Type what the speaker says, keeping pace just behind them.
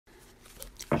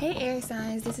Hey air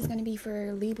signs, this is going to be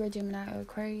for Libra, Gemini, or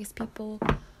Aquarius people.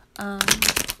 I'm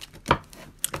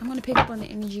going to pick up on the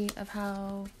energy of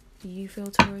how you feel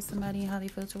towards somebody and how they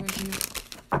feel towards you.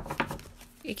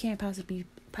 It can't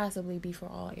possibly be for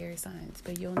all air signs,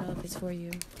 but you'll know if it's for you.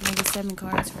 Can I get 7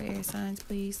 cards for air signs,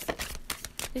 please?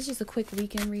 It's just a quick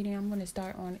weekend reading. I'm going to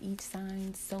start on each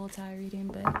sign's soul tie reading,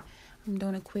 but I'm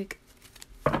doing a quick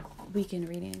weekend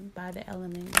reading by the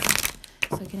elements.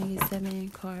 So can I get 7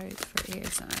 cards for air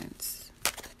signs?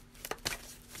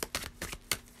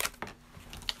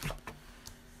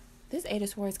 This 8 of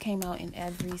Swords came out in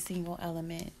every single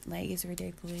element. Like, it's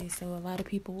ridiculous. So a lot of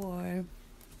people are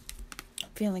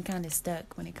feeling kind of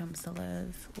stuck when it comes to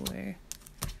love, or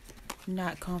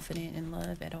not confident in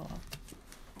love at all.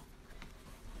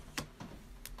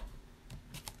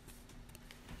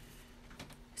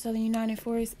 So the united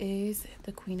force is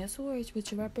the Queen of Swords,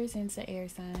 which represents the air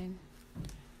sign.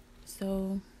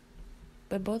 So,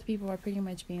 but both people are pretty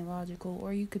much being logical,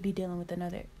 or you could be dealing with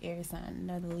another air sign,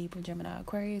 another Libra, Gemini,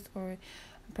 Aquarius, or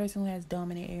a person who has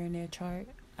dominant air in their chart.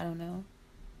 I don't know.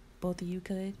 Both of you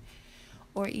could.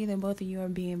 Or either both of you are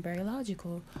being very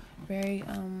logical, very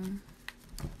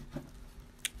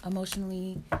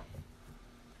emotionally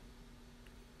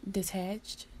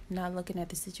detached, not looking at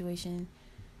the situation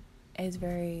as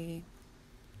very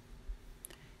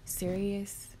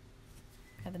serious.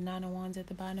 Have the 9 of Wands at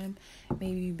the bottom.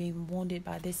 Maybe you've been wounded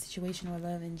by this situation or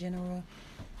love in general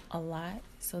a lot.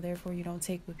 So therefore you don't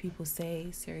take what people say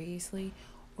seriously,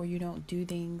 or you don't do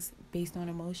things based on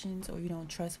emotions, or you don't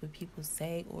trust what people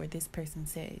say or this person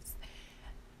says.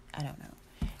 I don't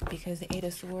know. Because the 8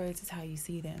 of Swords is how you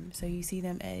see them. So you see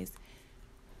them as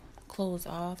closed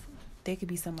off. They could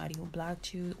be somebody who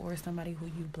blocked you, or somebody who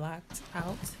you blocked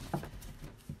out.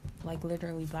 Like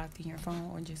literally blocked in your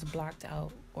phone, or just blocked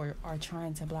out, or are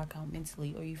trying to block out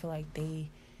mentally, or you feel like they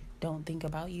don't think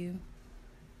about you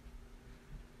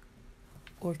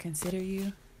or consider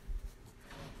you.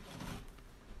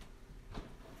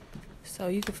 So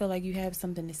you could feel like you have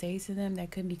something to say to them that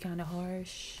could be kind of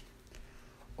harsh,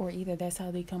 or either that's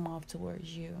how they come off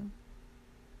towards you.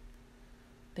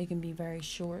 They can be very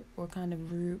short or kind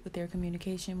of rude with their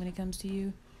communication when it comes to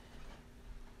you.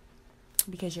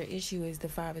 Because your issue is the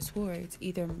 5 of Swords.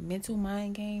 Either mental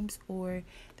mind games, or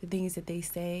the things that they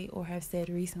say or have said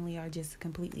recently are just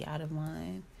completely out of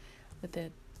line. With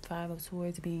the 5 of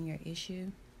Swords being your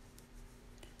issue.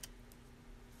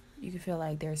 You can feel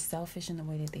like they're selfish in the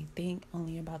way that they think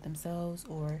only about themselves,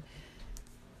 or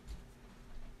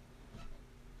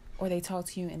they talk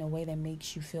to you in a way that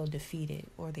makes you feel defeated,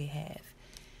 or they have.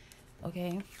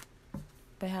 Okay?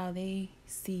 But how they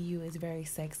see you is very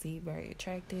sexy, very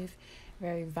attractive,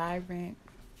 very vibrant.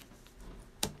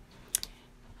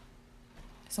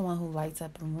 Someone who lights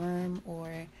up a room,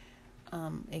 or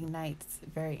ignites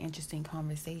very interesting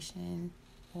conversation,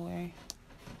 or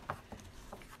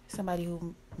somebody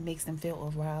who makes them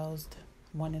feel aroused.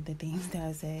 One of the things that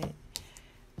I said,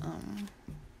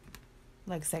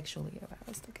 like sexually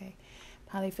aroused. Okay,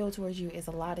 how they feel towards you is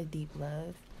a lot of deep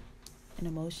love and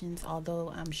emotions,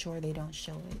 although I'm sure they don't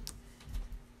show it.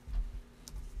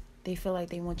 They feel like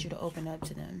they want you to open up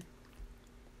to them.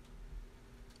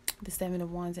 The 7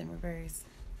 of Wands in reverse.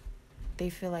 They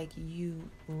feel like you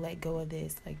let go of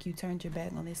this. Like you turned your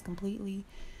back on this completely.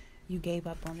 You gave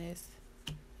up on this.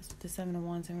 That's what the 7 of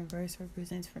Wands in reverse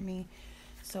represents for me.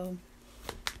 So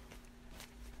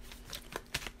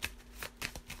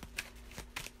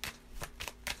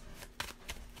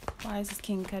why is this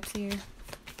King of Cups here?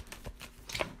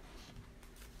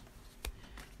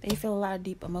 They feel a lot of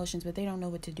deep emotions, but they don't know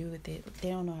what to do with it. They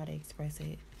don't know how to express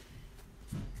it.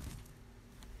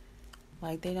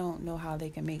 Like, they don't know how they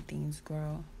can make things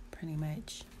grow, pretty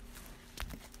much.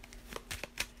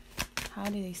 How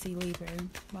do they see Libra?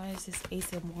 Why is this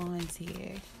Ace of Wands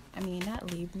here? I mean,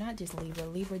 not just Libra.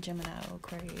 Libra, Gemini, or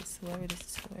Aquarius. Whoever this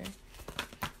is for.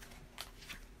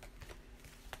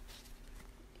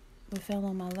 What fell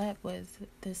on my lap was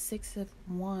the 6 of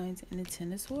Wands and the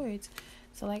 10 of Swords.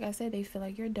 So like I said, they feel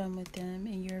like you're done with them,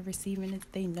 and you're receiving it.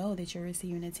 They know that you're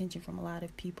receiving attention from a lot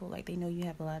of people. Like, they know you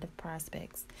have a lot of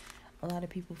prospects. A lot of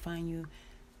people find you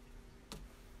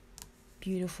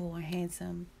beautiful or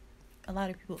handsome. A lot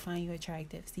of people find you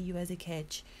attractive, see you as a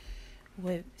catch,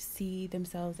 would see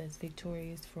themselves as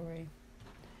victorious for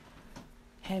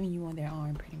having you on their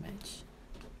arm, pretty much.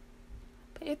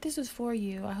 But if this was for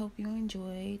you, I hope you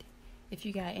enjoyed. If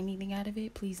you got anything out of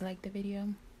it, please like the video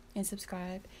and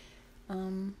subscribe.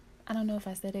 I don't know if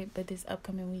I said it, but this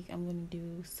upcoming week I'm going to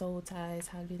do soul ties.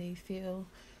 How do they feel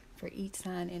for each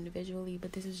sign individually?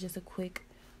 But this is just a quick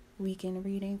weekend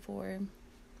reading for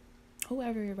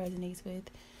whoever it resonates with.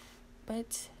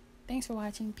 But thanks for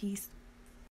watching. Peace.